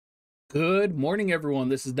Good morning, everyone.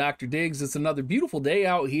 This is Dr. Diggs. It's another beautiful day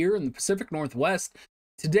out here in the Pacific Northwest.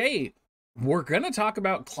 Today, we're going to talk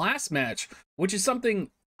about class match, which is something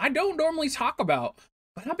I don't normally talk about,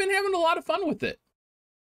 but I've been having a lot of fun with it.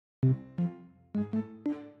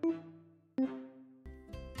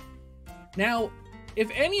 Now,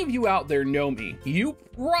 if any of you out there know me, you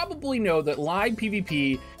probably know that live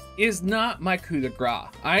PvP is not my coup de grace.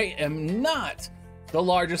 I am not the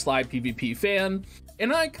largest live PvP fan,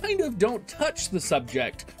 and I kind of don't touch the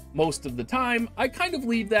subject most of the time. I kind of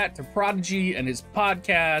leave that to Prodigy and his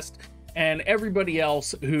podcast and everybody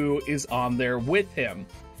else who is on there with him.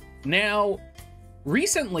 Now,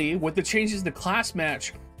 recently, with the changes to class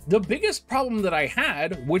match, the biggest problem that I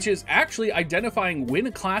had, which is actually identifying when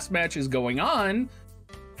a class match is going on,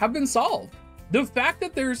 have been solved. The fact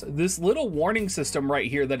that there's this little warning system right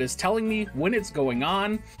here that is telling me when it's going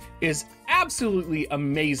on is absolutely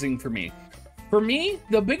amazing for me. For me,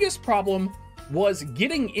 the biggest problem was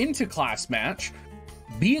getting into class match,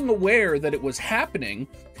 being aware that it was happening,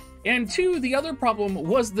 and two, the other problem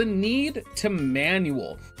was the need to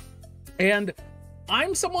manual. And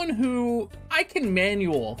I'm someone who, I can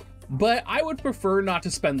manual, but I would prefer not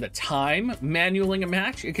to spend the time manualing a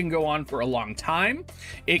match. It can go on for a long time.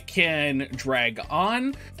 It can drag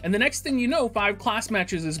on. And the next thing you know, 5 class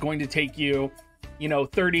matches is going to take you,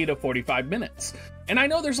 30 to 45 minutes. And I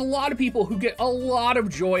know there's a lot of people who get a lot of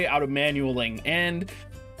joy out of manualing. And,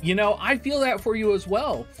 I feel that for you as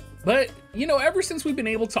well. But, ever since we've been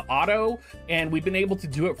able to auto and we've been able to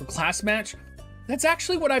do it for class match, that's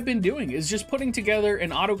actually what I've been doing, is just putting together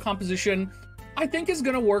an auto composition I think is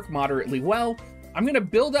going to work moderately well. I'm going to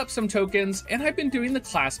build up some tokens, and I've been doing the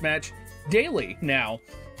class match daily now.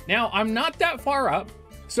 Now, I'm not that far up,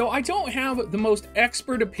 so I don't have the most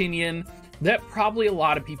expert opinion that probably a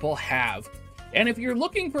lot of people have. And if you're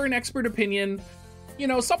looking for an expert opinion,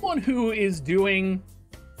 someone who is doing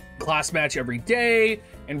class match every day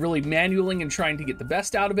and really manualing and trying to get the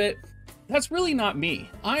best out of it, that's really not me.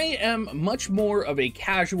 I am much more of a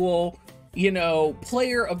casual,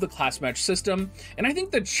 player of the class match system. And I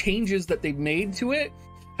think the changes that they've made to it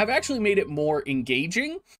have actually made it more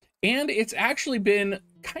engaging. And it's actually been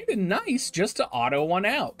kind of nice just to auto one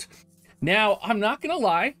out. Now, I'm not going to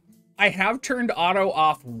lie. I have turned auto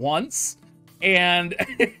off once, and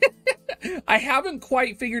I haven't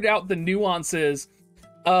quite figured out the nuances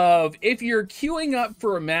of if you're queuing up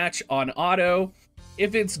for a match on auto,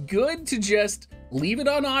 if it's good to just leave it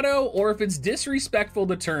on auto, or if it's disrespectful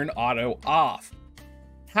to turn auto off.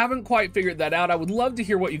 Haven't quite figured that out. I would love to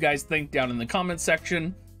hear what you guys think down in the comments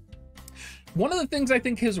section. One of the things I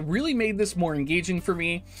think has really made this more engaging for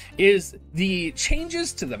me is the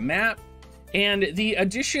changes to the map and the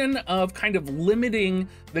addition of kind of limiting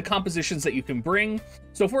the compositions that you can bring.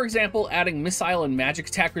 So for example, adding missile and magic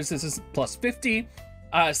attack resistance plus 50,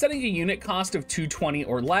 setting a unit cost of 220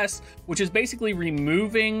 or less, which is basically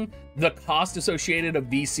removing the cost associated of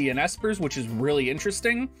VC and Espers, which is really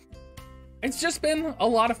interesting. It's just been a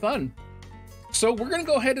lot of fun. So we're gonna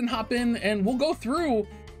go ahead and hop in, and we'll go through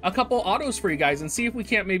a couple autos for you guys and see if we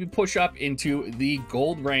can't maybe push up into the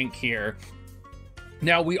gold rank here.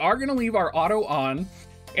 Now, we are gonna leave our auto on,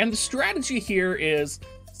 and the strategy here is,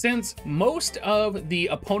 since most of the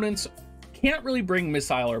opponents can't really bring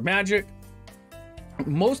missile or magic,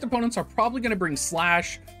 most opponents are probably going to bring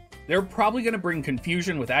slash. They're probably going to bring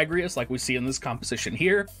confusion with Agrius, like we see in this composition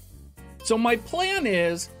here. So my plan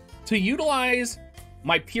is to utilize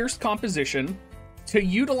my pierced composition, to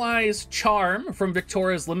utilize charm from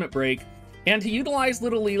Victoria's Limit Break, and to utilize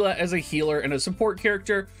Little Leela as a healer and a support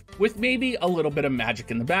character with maybe a little bit of magic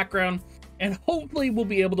in the background. And hopefully we'll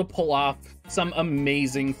be able to pull off some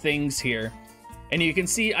amazing things here. And you can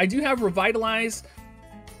see I do have Revitalize.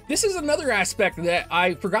 This is another aspect that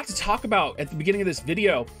I forgot to talk about at the beginning of this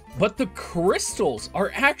video, but the crystals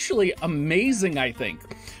are actually amazing, I think.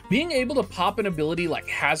 Being able to pop an ability like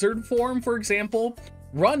Hazard Form, for example,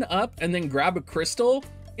 run up and then grab a crystal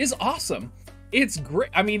is awesome. It's great.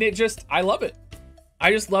 I mean, I love it.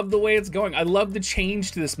 I just love the way it's going. I love the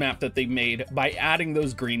change to this map that they made by adding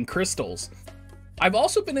those green crystals. I've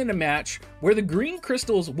also been in a match where the green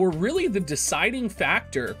crystals were really the deciding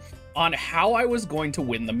factor on how I was going to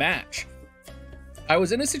win the match. I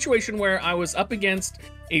was in a situation where I was up against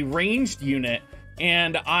a ranged unit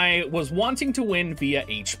and I was wanting to win via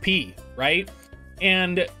HP, right?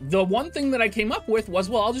 And the one thing that I came up with was,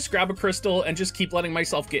 well, I'll just grab a crystal and just keep letting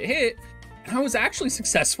myself get hit. And I was actually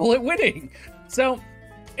successful at winning. So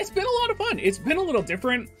it's been a lot of fun. It's been a little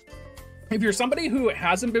different. If you're somebody who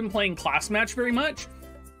hasn't been playing class match very much,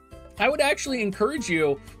 I would actually encourage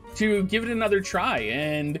you to give it another try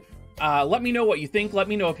and Let me know what you think. Let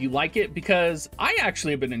me know if you like it, because I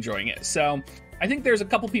actually have been enjoying it. So I think there's a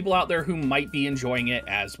couple people out there who might be enjoying it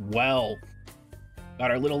as well. Got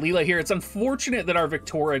our little Leela here. It's unfortunate that our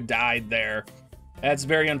Victoria died there. That's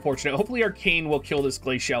very unfortunate. Hopefully our Kane will kill this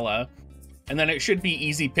Glaciella. And then it should be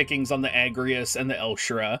easy pickings on the Agrius and the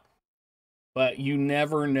Elshira. But you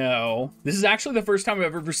never know. This is actually the first time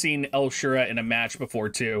I've ever seen Elshira in a match before,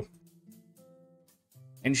 too.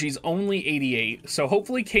 And she's only 88. So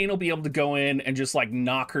hopefully Kane will be able to go in and just, like,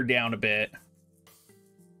 knock her down a bit.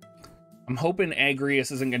 I'm hoping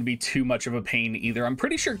Agrius isn't going to be too much of a pain either. I'm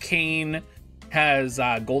pretty sure Kane has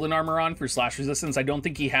golden armor on for slash resistance. I don't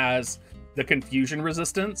think he has the confusion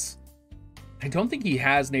resistance. I don't think he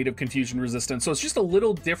has native confusion resistance. So it's just a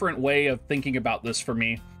little different way of thinking about this for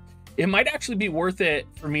me. It might actually be worth it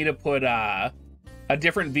for me to put a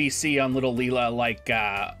different VC on little Leela, like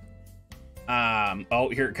oh,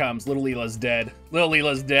 here it comes. Little Leela's dead. Little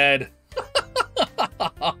Leela's dead.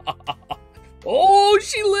 Oh,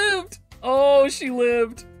 she lived. Oh, she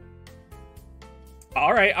lived.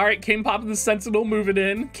 All right, Kane popping the Sentinel, moving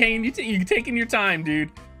in. Kane, you're taking your time,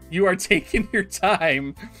 dude. You are taking your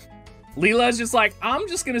time. Leela's just like, I'm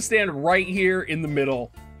just gonna stand right here in the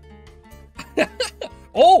middle.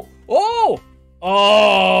 Oh,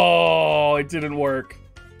 it didn't work.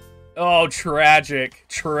 Oh, tragic.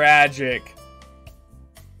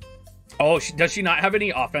 Oh, does she not have any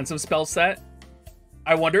offensive spell set?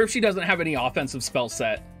 I wonder if she doesn't have any offensive spell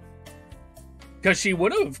set. Because she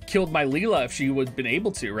would have killed my Leela if she would have been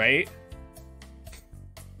able to, right?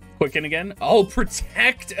 Quicken again. Oh,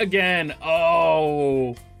 protect again.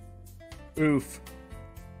 Oh. Oof.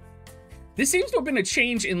 This seems to have been a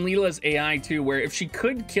change in Leela's AI too, where if she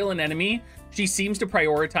could kill an enemy, she seems to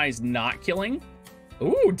prioritize not killing.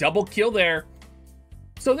 Ooh, double kill there.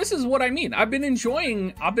 So this is what I mean. I've been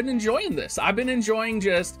enjoying this. I've been enjoying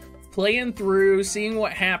just playing through, seeing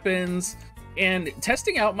what happens, and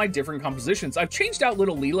testing out my different compositions. I've changed out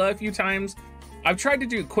little Leela a few times. I've tried to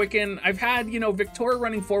do quicken. I've had, you know, Victoria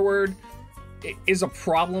running forward is a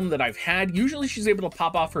problem that I've had. Usually she's able to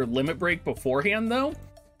pop off her limit break beforehand though.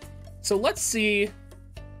 So let's see.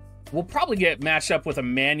 We'll probably get matched up with a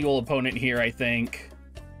manual opponent here, I think.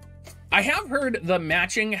 I have heard the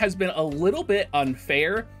matching has been a little bit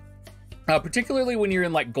unfair, particularly when you're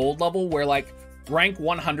in like gold level where like rank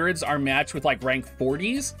 100s are matched with like rank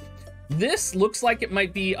 40s. This looks like it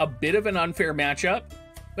might be a bit of an unfair matchup,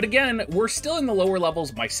 but again, we're still in the lower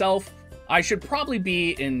levels myself. I should probably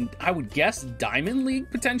be in, I would guess, Diamond League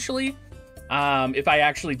potentially, if I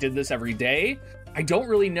actually did this every day. I don't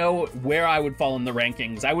really know where I would fall in the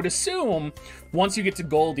rankings. I would assume once you get to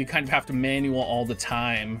gold, you kind of have to manual all the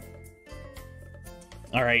time.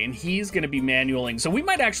 All right, and he's going to be manualing. So we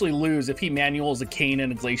might actually lose if he manuals a Kane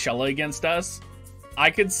and a Glaciella against us.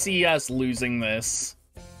 I could see us losing this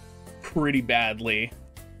pretty badly.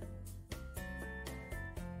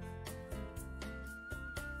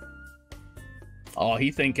 Oh,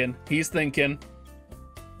 he's thinking. Oh, he's thinking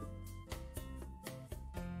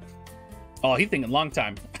long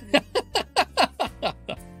time.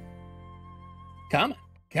 Come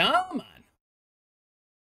on.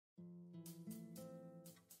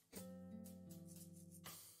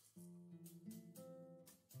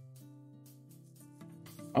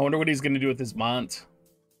 I wonder what he's going to do with his Mont.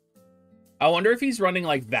 I wonder if he's running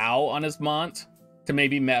like Vow on his Mont to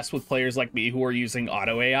maybe mess with players like me who are using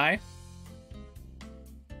auto AI.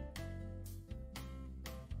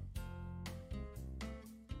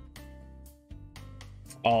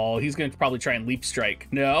 Oh, he's going to probably try and leap strike.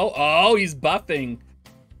 No. Oh, he's buffing.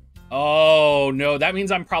 Oh, no. That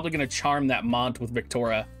means I'm probably going to charm that Mont with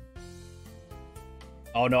Victoria.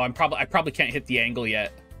 Oh, no. I probably can't hit the angle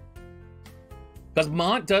yet. Because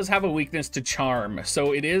Mont does have a weakness to charm.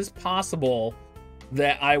 So it is possible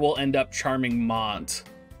that I will end up charming Mont,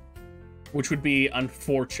 which would be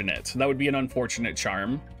unfortunate. That would be an unfortunate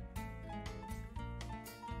charm.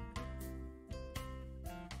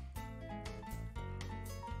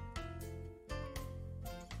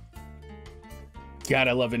 God,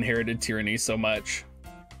 I love Inherited Tyranny so much.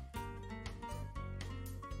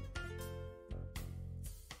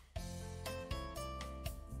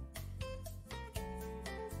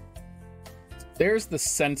 There's the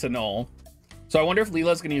Sentinel. So I wonder if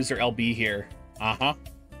Leela's going to use her LB here. Uh-huh.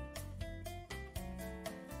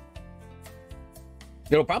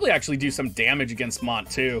 It'll probably actually do some damage against Mont,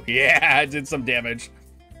 too. Yeah, it did some damage.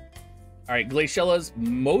 All right, Glaciella's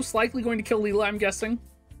most likely going to kill Leela, I'm guessing.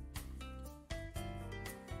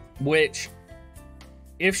 Which,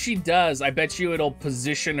 if she does, I bet you it'll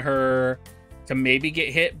position her to maybe get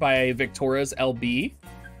hit by Victoria's LB.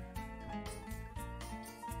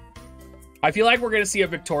 I feel like we're going to see a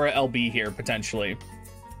Victoria LB here, potentially.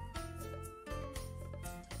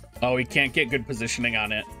 Oh, he can't get good positioning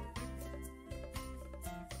on it.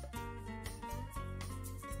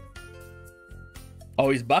 Oh,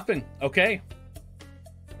 he's buffing. Okay.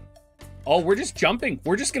 Oh, we're just jumping.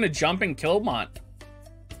 We're just going to jump and kill Mont.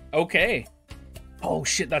 Okay. Oh,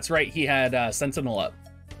 shit, that's right. He had Sentinel up.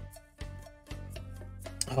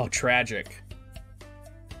 Oh, tragic.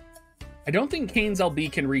 I don't think Kane's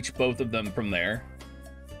LB can reach both of them from there.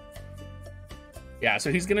 Yeah,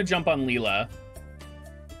 so he's going to jump on Leela.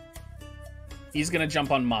 He's going to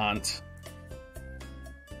jump on Mont.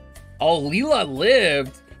 Oh, Leela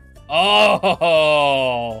lived.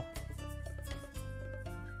 Oh.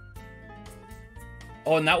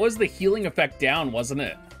 Oh, and that was the healing effect down, wasn't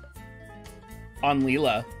it? On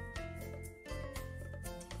Leela.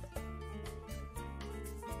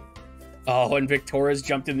 Oh, and Victoria's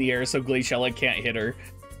jumped in the air so Glaciella can't hit her.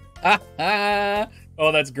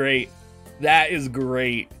 Oh, that's great. That is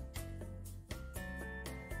great.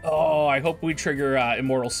 Oh, I hope we trigger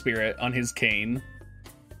Immortal Spirit on his Kane.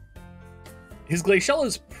 His Glaciella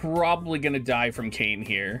is probably going to die from Kane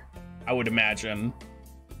here, I would imagine.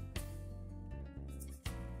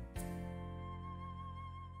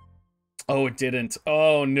 Oh, it didn't.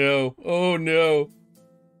 Oh, no. Oh, no.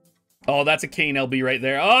 Oh, that's a Kane LB right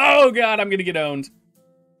there. Oh, God, I'm going to get owned.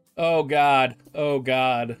 Oh, God. Oh,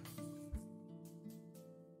 God.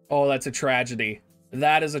 Oh, that's a tragedy.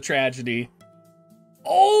 That is a tragedy.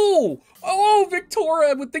 Oh! Oh,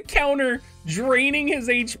 Victoria with the counter, draining his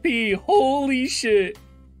HP. Holy shit.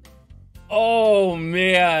 Oh,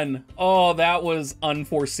 man. Oh, that was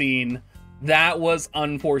unforeseen. That was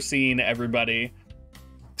unforeseen, everybody.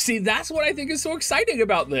 See, that's what I think is so exciting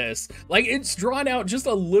about this. Like, it's drawn out just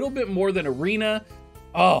a little bit more than Arena.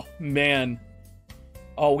 Oh, man.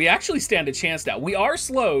 Oh, we actually stand a chance now. We are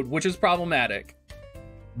slowed, which is problematic.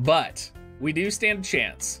 But we do stand a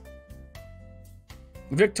chance.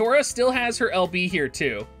 Victoria still has her LB here,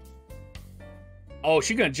 too. Oh,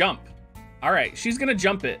 she's going to jump. All right, she's going to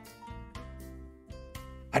jump it.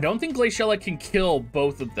 I don't think Glaciella can kill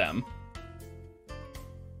both of them.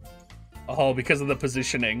 Oh, because of the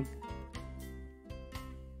positioning.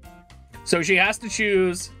 So she has to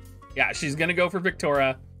choose. Yeah, she's going to go for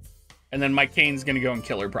Victoria. And then my Kane's going to go and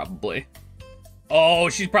kill her, probably. Oh,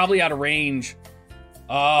 she's probably out of range.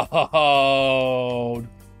 Oh.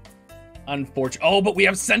 Unfortunate. Oh, but we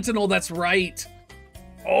have Sentinel. That's right.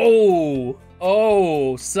 Oh.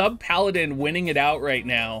 Oh. Sub Paladin winning it out right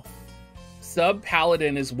now. Sub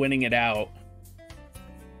Paladin is winning it out.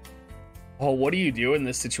 Oh, what do you do in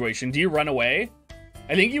this situation? Do you run away?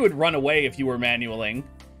 I think you would run away if you were manualing.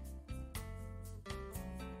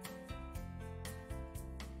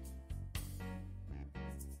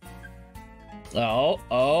 Oh,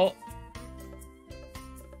 oh.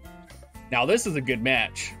 Now this is a good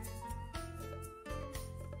match.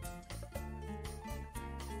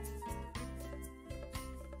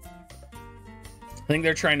 I think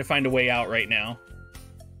they're trying to find a way out right now.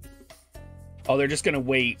 Oh, they're just going to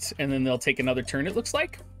wait, and then they'll take another turn, it looks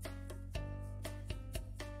like.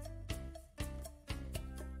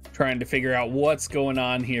 Trying to figure out what's going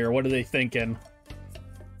on here. What are they thinking?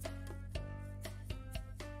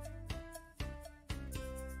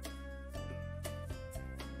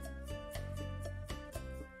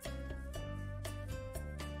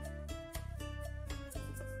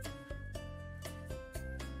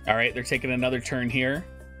 All right, they're taking another turn here.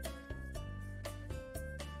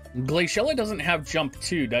 Glaciella doesn't have jump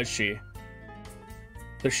 2, does she?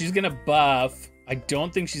 So she's gonna buff. I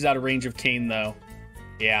don't think she's out of range of Kane, though.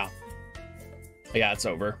 Yeah. Yeah, it's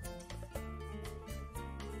over.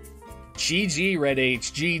 GG, Red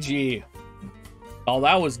H. GG. Oh,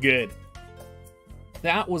 that was good.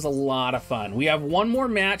 That was a lot of fun. We have one more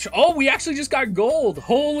match. Oh, we actually just got gold.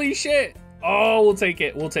 Holy shit. Oh, we'll take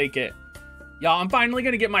it. We'll take it. Y'all, I'm finally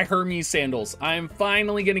going to get my Hermes sandals. I'm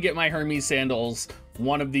finally going to get my Hermes sandals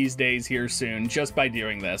one of these days here soon, just by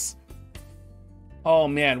doing this. Oh,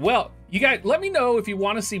 man. Well, you guys, let me know if you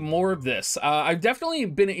want to see more of this. I've definitely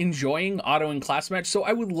been enjoying Auto and Class Match, so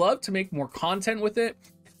I would love to make more content with it.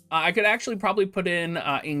 I could actually probably put in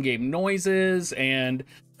in-game noises and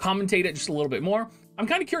commentate it just a little bit more. I'm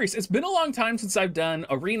kind of curious. It's been a long time since I've done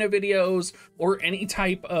arena videos or any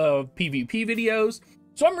type of PvP videos.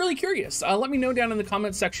 So I'm really curious. Let me know down in the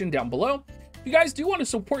comments section down below. If you guys do want to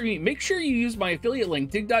support me, make sure you use my affiliate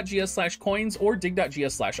link, dig.gs/coins or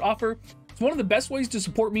dig.gs/offer. It's one of the best ways to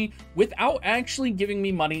support me without actually giving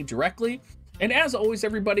me money directly. And as always,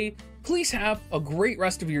 everybody, please have a great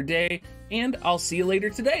rest of your day, and I'll see you later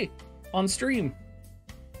today on stream.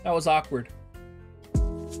 That was awkward.